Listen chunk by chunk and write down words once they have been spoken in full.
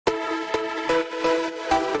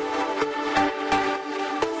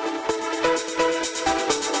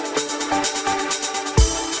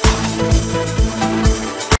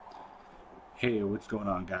Hey, what's going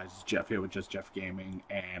on, guys? It's Jeff here with Just Jeff Gaming.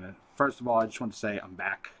 And first of all, I just want to say I'm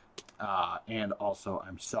back. And also,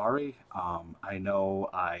 I'm sorry. I know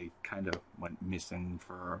I kind of went missing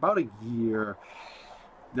for about a year.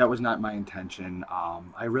 That was not my intention.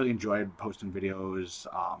 I really enjoyed posting videos,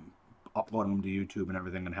 uploading them to YouTube and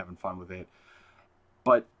everything, and having fun with it.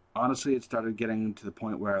 But honestly, it started getting to the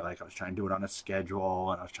point where like I was trying to do it on a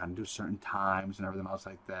schedule, and I was trying to do certain times and everything else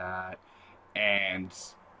like that. And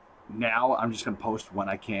now I'm just gonna post when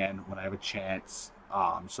I can, when I have a chance.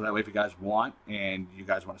 So that way, if you guys want and you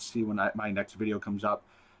guys want to see when my next video comes up,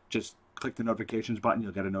 just click the notifications button.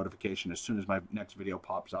 You'll get a notification as soon as my next video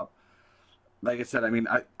pops up. Like I said, I mean,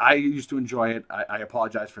 I used to enjoy it. I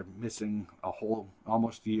apologize for missing a whole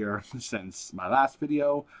almost year since my last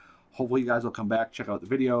video. Hopefully, you guys will come back, check out the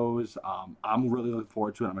videos. I'm really looking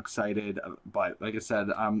forward to it. I'm excited. But like I said,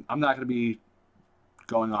 I'm not going to be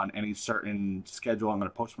going on any certain schedule. I'm going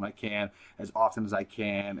to post when I can, as often as I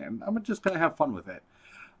can, and I'm just going to have fun with it.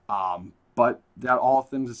 But that all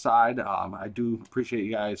things aside, I do appreciate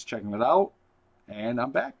you guys checking it out, and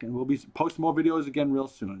I'm back, and we'll be posting more videos again real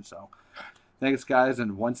soon. So thanks, guys,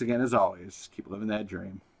 and once again, as always, keep living that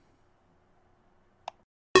dream.